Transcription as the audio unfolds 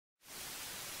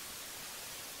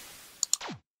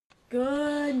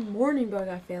Good morning,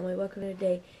 Buckeye family. Welcome to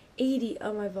day 80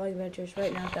 of my vlog adventures.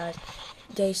 Right now, guys,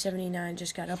 day 79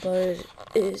 just got uploaded.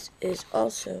 It is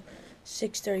also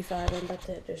 6:35. I'm about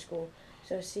to head to school.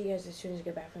 So I'll see you guys as soon as I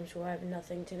get back from school. I have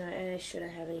nothing tonight, and I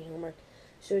shouldn't have any homework.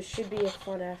 So it should be a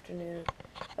fun afternoon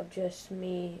of just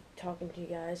me talking to you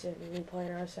guys and me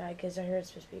playing outside, because I heard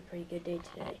it's supposed to be a pretty good day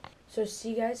today. So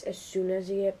see you guys as soon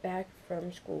as I get back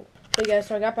from school. So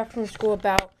guys, I got back from school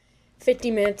about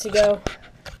 50 minutes ago.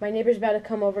 My neighbor's about to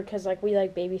come over because we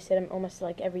babysit him almost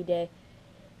every day.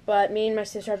 But me and my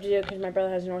sister have to do it because my brother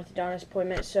has an orthodontist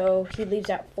appointment. So he leaves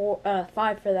at 5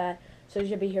 for that. So he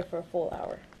should be here for a full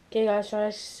hour. Okay guys,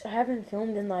 so I haven't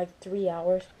filmed in 3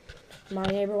 hours. My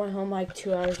neighbor went home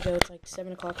 2 hours ago. It's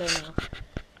 7 o'clock right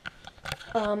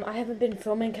now. I haven't been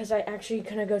filming because I actually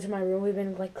couldn't go to my room. We've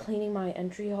been cleaning my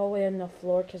entry hallway and the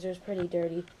floor because it was pretty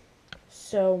dirty.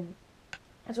 So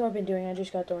that's what I've been doing. I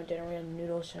just got done dinner. We had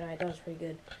noodles tonight. That was pretty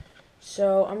good.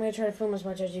 So I'm going to try to film as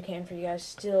much as you can for you guys,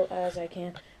 still as I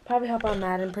can. Probably hop on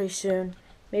Madden pretty soon.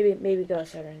 Maybe go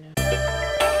outside right now.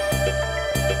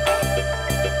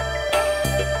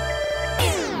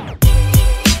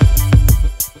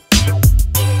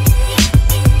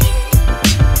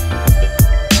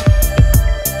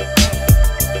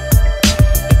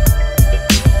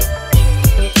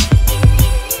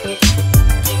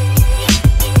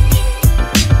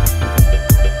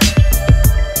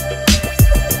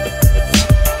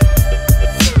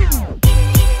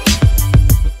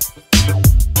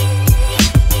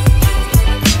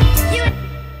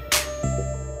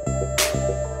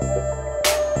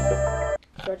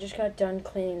 So I just got done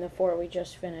cleaning the fort we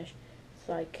just finished.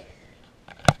 It's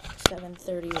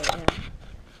 7:30 right now.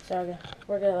 So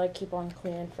we're gonna keep on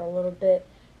cleaning for a little bit,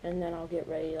 and then I'll get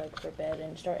ready for bed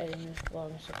and start editing this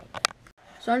vlog and stuff like that.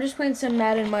 So I'm just playing some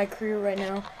Madden my career right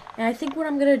now, and I think what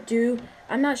I'm gonna do,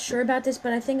 I'm not sure about this,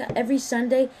 but I think every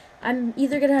Sunday I'm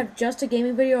either gonna have just a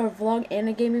gaming video or a vlog and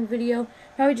a gaming video.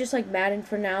 Probably just Madden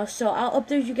for now. So I'll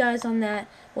update you guys on that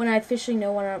when I officially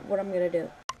know what I'm gonna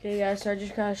do. Okay guys, so I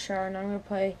just got a shower and I'm going to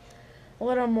play a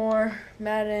little more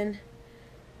Madden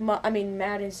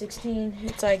 16.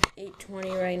 It's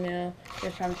 8:20 right now. You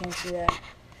guys probably can't see that.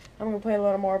 I'm going to play a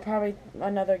little more, probably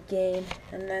another game,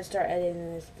 and then start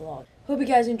editing this vlog. Hope you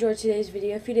guys enjoyed today's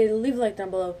video. If you did, leave a like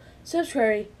down below.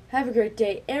 Subscribe, have a great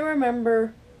day, and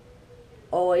remember,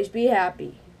 always be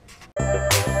happy.